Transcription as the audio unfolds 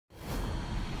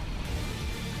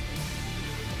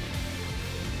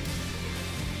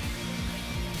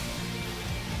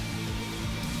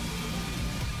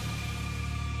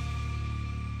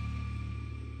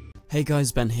Hey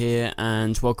guys, Ben here,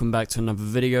 and welcome back to another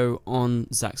video on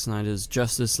Zack Snyder's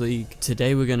Justice League.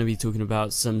 Today we're going to be talking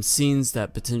about some scenes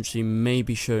that potentially may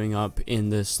be showing up in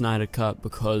the Snyder Cut,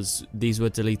 because these were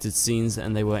deleted scenes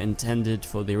and they were intended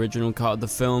for the original cut of the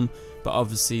film, but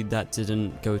obviously that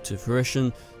didn't go to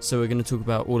fruition. So we're going to talk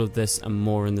about all of this and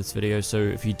more in this video. So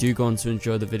if you do go on to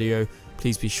enjoy the video,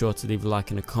 please be sure to leave a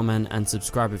like and a comment and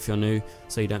subscribe if you're new,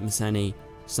 so you don't miss any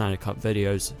Snyder Cut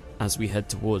videos as we head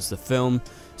towards the film.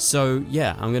 So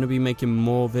yeah, I'm going to be making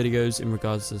more videos in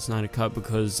regards to the Snyder Cut,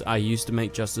 because I used to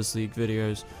make Justice League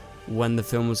videos when the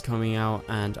film was coming out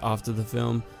and after the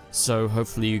film. So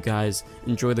hopefully you guys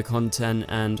enjoy the content,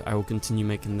 and I will continue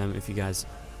making them if you guys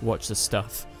watch the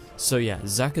stuff. So yeah,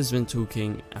 Zack has been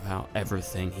talking about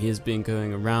everything. He has been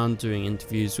going around doing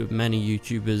interviews with many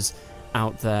YouTubers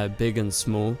out there, big and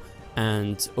small,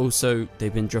 and also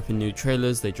they've been dropping new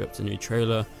trailers. They dropped a new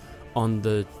trailer on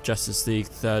the Justice League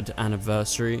 3rd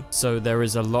anniversary, so there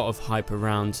is a lot of hype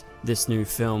around this new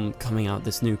film coming out,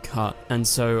 this new cut. And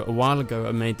so a while ago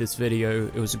I made this video.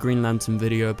 It was a Green Lantern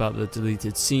video about the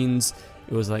deleted scenes.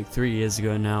 It was like 3 years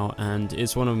ago now, and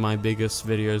it's one of my biggest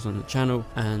videos on the channel,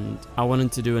 and I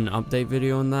wanted to do an update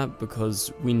video on that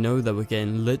because we know that we're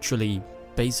getting literally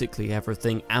basically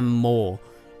everything and more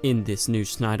in this new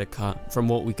Snyder Cut from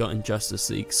what we got in Justice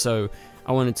League. So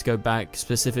I wanted to go back,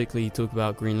 specifically talk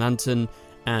about Green Lantern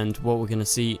and what we're going to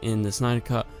see in the Snyder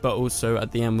Cut, but also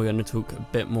at the end we're going to talk a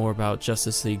bit more about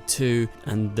Justice League 2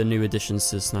 and the new additions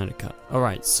to the Snyder Cut.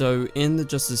 Alright, so in the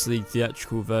Justice League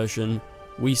theatrical version,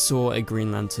 we saw a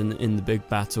Green Lantern in the big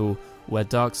battle where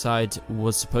Darkseid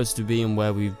was supposed to be, and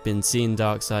where we've been seeing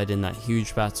Darkseid in that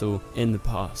huge battle in the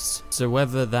past. So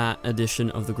whether that addition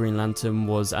of the Green Lantern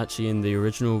was actually in the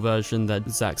original version that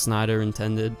Zack Snyder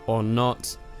intended or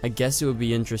not, I guess it would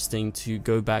be interesting to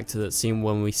go back to that scene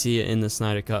when we see it in the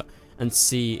Snyder Cut and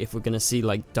see if we're going to see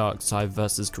like Darkseid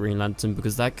versus Green Lantern,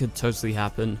 because that could totally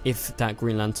happen if that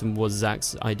Green Lantern was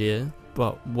Zack's idea.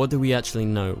 But what do we actually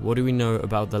know? What do we know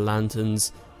about the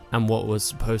lanterns and what was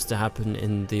supposed to happen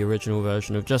in the original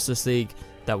version of Justice League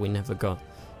that we never got?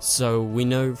 So we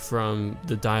know from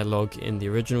the dialogue in the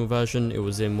original version, it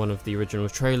was in one of the original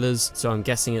trailers, so I'm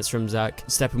guessing it's from Zack.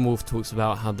 Steppenwolf talks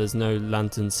about how there's no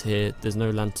lanterns here, there's no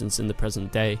lanterns in the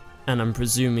present day, and I'm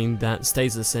presuming that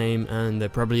stays the same, and there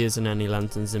probably isn't any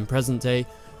lanterns in present day,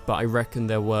 but I reckon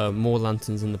there were more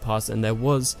lanterns in the past, and there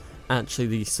was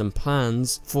actually some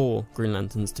plans for Green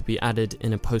Lanterns to be added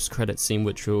in a post-credit scene,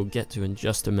 which we'll get to in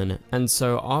just a minute. And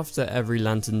so after every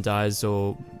lantern dies,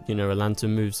 or you know, a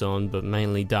lantern moves on but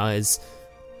mainly dies,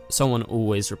 someone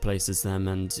always replaces them.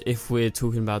 And if we're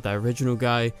talking about that original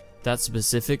guy, that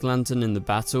specific lantern in the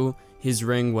battle, his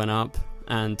ring went up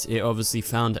and it obviously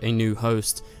found a new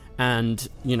host. And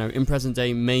you know, in present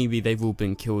day, maybe they've all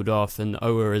been killed off and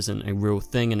Oa isn't a real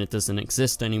thing and it doesn't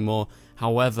exist anymore.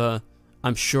 However,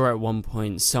 I'm sure at one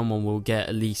point someone will get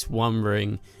at least one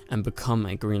ring and become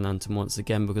a Green Lantern once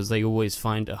again, because they always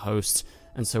find a host.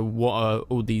 And so what are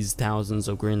all these thousands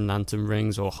of Green Lantern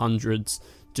rings, or hundreds,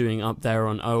 doing up there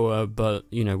on Oa, but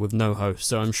you know, with no host?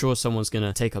 So I'm sure someone's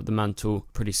gonna take up the mantle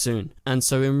pretty soon. And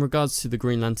so in regards to the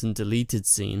Green Lantern deleted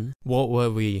scene, what were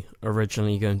we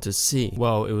originally going to see?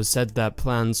 Well, it was said that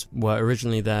plans were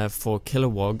originally there for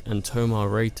Kilowog and Tomar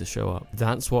Ray to show up.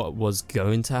 That's what was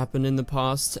going to happen in the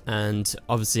past, and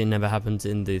obviously it never happened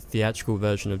in the theatrical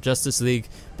version of Justice League.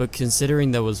 But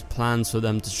considering there was plans for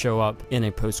them to show up in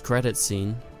a post-credit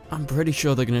scene, I'm pretty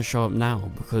sure they're going to show up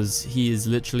now, because he is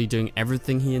literally doing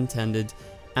everything he intended,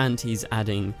 and he's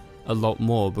adding a lot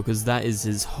more, because that is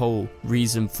his whole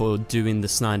reason for doing the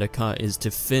Snyder Cut, is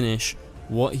to finish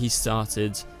what he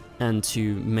started and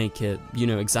to make it, you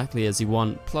know, exactly as he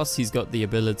wants. Plus he's got the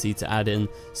ability to add in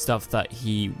stuff that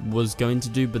he was going to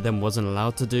do but then wasn't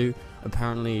allowed to do.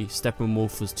 Apparently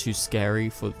Steppenwolf was too scary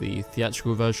for the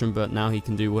theatrical version, but now he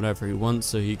can do whatever he wants,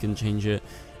 so he can change it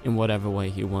in whatever way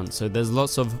he wants. So there's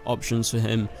lots of options for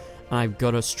him. I've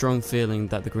got a strong feeling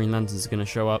that the Green Lanterns are going to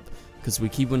show up, because we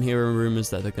keep on hearing rumors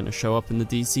that they're going to show up in the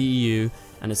DCEU,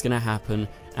 and it's going to happen.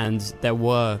 And there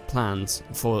were plans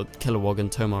for Kilowog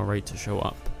and Tomar Ray to show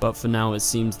up, but for now it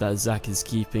seems that Zack is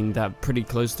keeping that pretty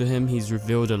close to him. He's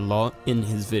revealed a lot in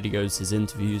his videos, his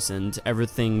interviews, and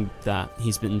everything that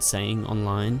he's been saying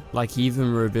online. Like, he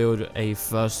even revealed a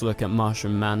first look at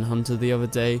Martian Manhunter the other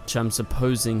day, which I'm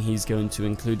supposing he's going to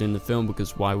include in the film,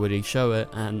 because why would he show it?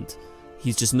 And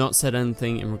he's just not said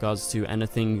anything in regards to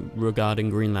anything regarding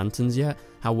Green Lanterns yet.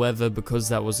 However, because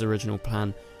that was the original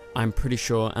plan, I'm pretty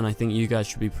sure, and I think you guys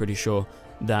should be pretty sure,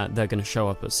 that they're going to show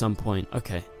up at some point.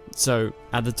 Okay, so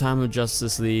at the time of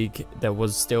Justice League, there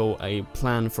was still a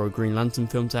plan for a Green Lantern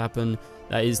film to happen.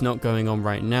 That is not going on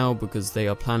right now because they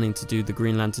are planning to do the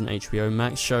Green Lantern HBO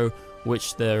Max show,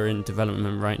 which they're in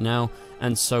development right now.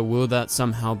 And so will that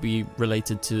somehow be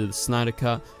related to the Snyder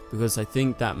Cut? Because I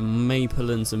think that may pull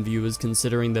in some viewers,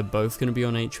 considering they're both going to be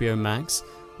on HBO Max.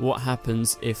 What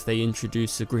happens if they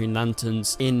introduce the Green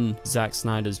Lanterns in Zack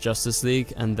Snyder's Justice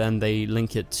League and then they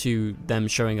link it to them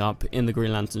showing up in the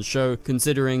Green Lantern show?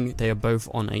 Considering they are both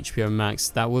on HBO Max,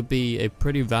 that would be a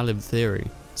pretty valid theory.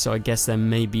 So I guess there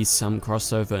may be some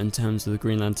crossover in terms of the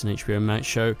Green Lantern HBO Max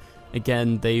show.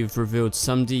 Again, they've revealed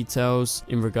some details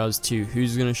in regards to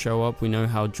who's going to show up. We know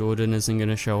how Jordan isn't going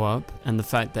to show up, and the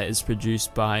fact that it's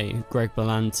produced by Greg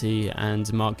Berlanti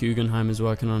and Mark Guggenheim is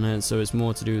working on it, so it's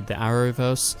more to do with the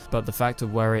Arrowverse. But the fact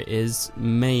of where it is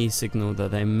may signal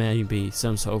that there may be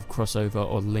some sort of crossover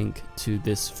or link to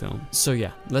this film. So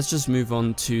yeah, let's just move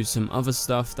on to some other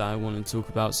stuff that I want to talk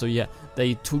about. So yeah,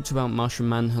 they talked about Martian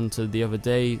Manhunter the other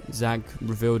day. Zack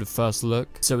revealed a first look,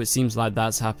 so it seems like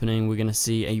that's happening. We're going to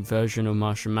see a version of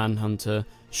Martian Manhunter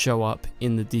show up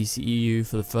in the DCEU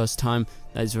for the first time.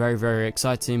 That is very, very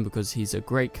exciting because he's a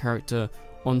great character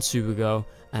on Supergirl,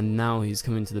 and now he's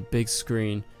coming to the big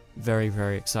screen. Very,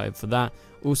 very excited for that.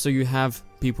 Also, you have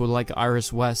people like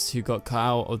Iris West, who got cut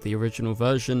out of the original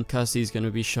version. Kirsty's going to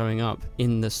be showing up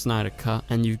in the Snyder Cut,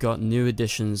 and you've got new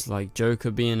additions like Joker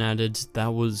being added.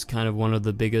 That was kind of one of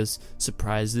the biggest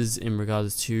surprises in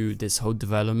regards to this whole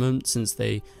development since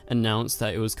they announced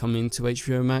that it was coming to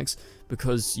HBO Max,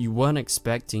 because you weren't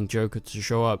expecting Joker to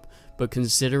show up. But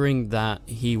considering that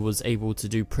he was able to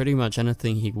do pretty much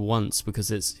anything he wants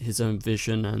because it's his own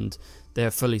vision and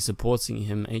they're fully supporting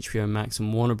him, HBO Max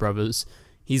and Warner Brothers,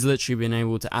 he's literally been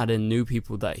able to add in new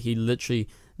people that he literally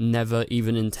never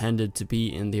even intended to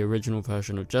be in the original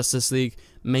version of Justice League.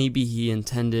 Maybe he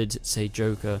intended, say,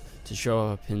 Joker to show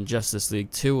up in Justice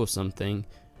League 2 or something,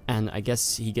 and I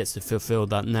guess he gets to fulfill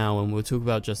that now, and we'll talk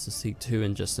about Justice League 2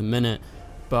 in just a minute.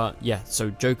 But yeah, so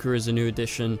Joker is a new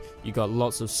addition. You got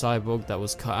lots of Cyborg that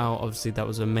was cut out. Obviously that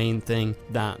was a main thing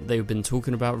that they've been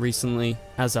talking about recently,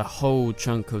 as a whole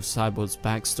chunk of Cyborg's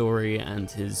backstory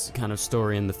and his kind of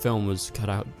story in the film was cut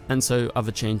out. And so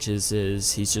other changes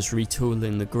is he's just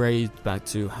retooling the grade back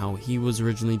to how he was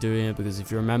originally doing it, because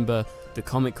if you remember the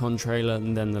Comic-Con trailer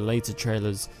and then the later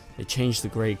trailers, they changed the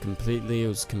grade completely. It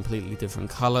was a completely different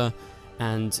color.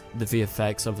 And the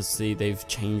VFX, obviously they've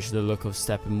changed the look of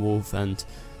Steppenwolf and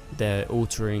they're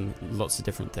altering lots of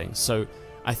different things. So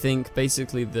I think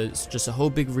basically there's just a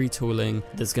whole big retooling.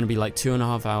 There's going to be like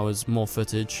 2.5 hours more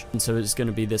footage, and so it's going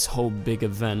to be this whole big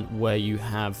event where you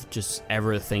have just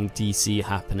everything DC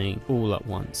happening all at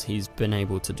once. He's been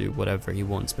able to do whatever he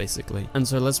wants basically. And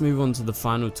so let's move on to the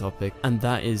final topic, and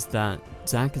that is that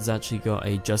Zack has actually got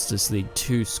a Justice League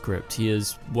 2 script. He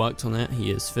has worked on it, he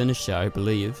has finished it I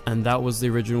believe, and that was the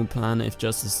original plan. If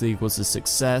Justice League was a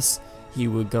success, he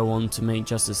would go on to make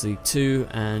Justice League 2,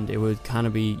 and it would kind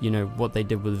of be, you know, what they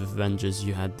did with Avengers.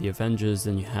 You had the Avengers,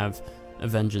 then you have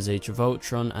Avengers Age of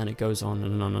Ultron, and it goes on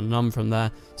and on and on from there.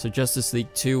 So Justice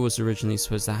League 2 was originally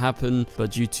supposed to happen,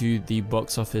 but due to the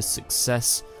box office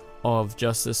success of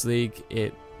Justice League,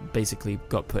 it basically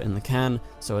got put in the can.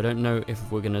 So I don't know if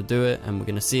we're going to do it, and we're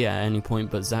going to see it at any point,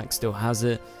 but Zack still has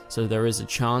it, so there is a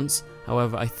chance.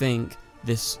 However, I think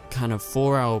this kind of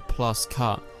 4-hour plus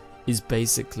cut is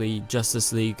basically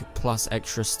Justice League plus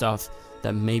extra stuff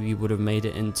that maybe would have made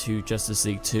it into Justice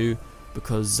League 2,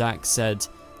 because Zack said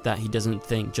that he doesn't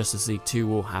think Justice League 2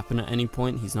 will happen at any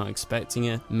point. He's not expecting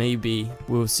it. Maybe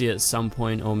we'll see it at some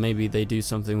point, or maybe they do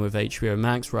something with HBO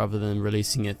Max rather than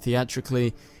releasing it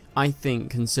theatrically. I think,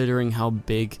 considering how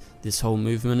big this whole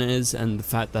movement is and the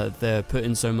fact that they're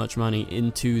putting so much money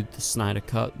into the Snyder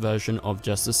Cut version of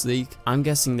Justice League, I'm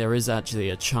guessing there is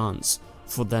actually a chance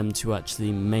for them to actually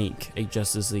make a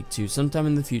Justice League 2 sometime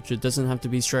in the future. It doesn't have to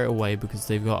be straight away, because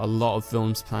they've got a lot of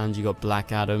films planned. You got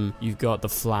Black Adam, you've got The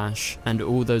Flash, and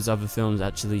all those other films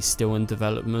actually still in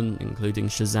development, including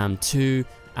Shazam 2,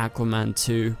 Aquaman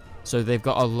 2. So they've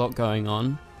got a lot going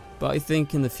on, but I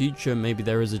think in the future maybe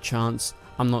there is a chance.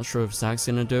 I'm not sure if Zack's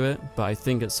gonna do it, but I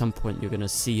think at some point you're gonna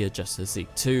see a Justice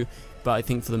League 2. But I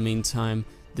think for the meantime,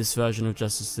 this version of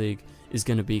Justice League is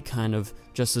going to be kind of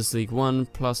Justice League 1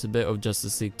 plus a bit of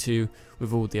Justice League 2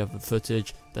 with all the other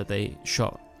footage that they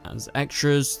shot as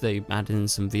extras. They added in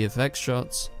some VFX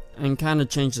shots, and kind of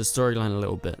change the storyline a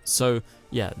little bit. So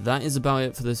yeah, that is about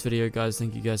it for this video, guys.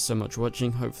 Thank you guys so much for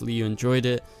watching. Hopefully you enjoyed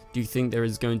it. Do you think there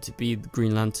is going to be the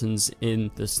Green Lanterns in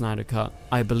the Snyder Cut?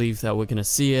 I believe that we're going to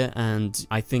see it, and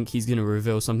I think he's going to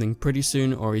reveal something pretty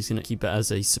soon, or he's going to keep it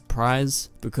as a surprise,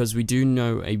 because we do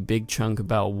know a big chunk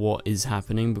about what is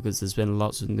happening, because there's been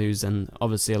lots of news and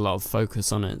obviously a lot of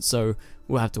focus on it, so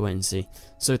we'll have to wait and see.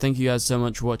 So thank you guys so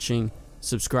much for watching.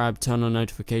 Subscribe, turn on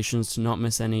notifications to not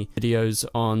miss any videos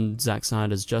on Zack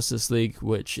Snyder's Justice League,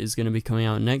 which is going to be coming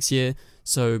out next year,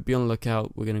 so be on the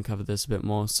lookout. We're going to cover this a bit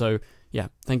more. So yeah,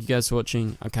 thank you guys for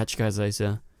watching. I'll catch you guys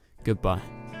later. Goodbye.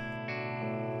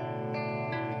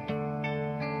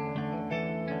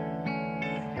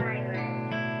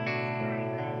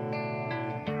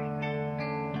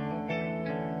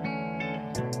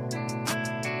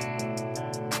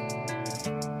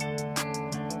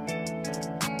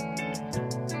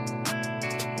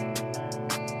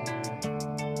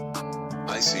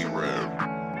 I see red.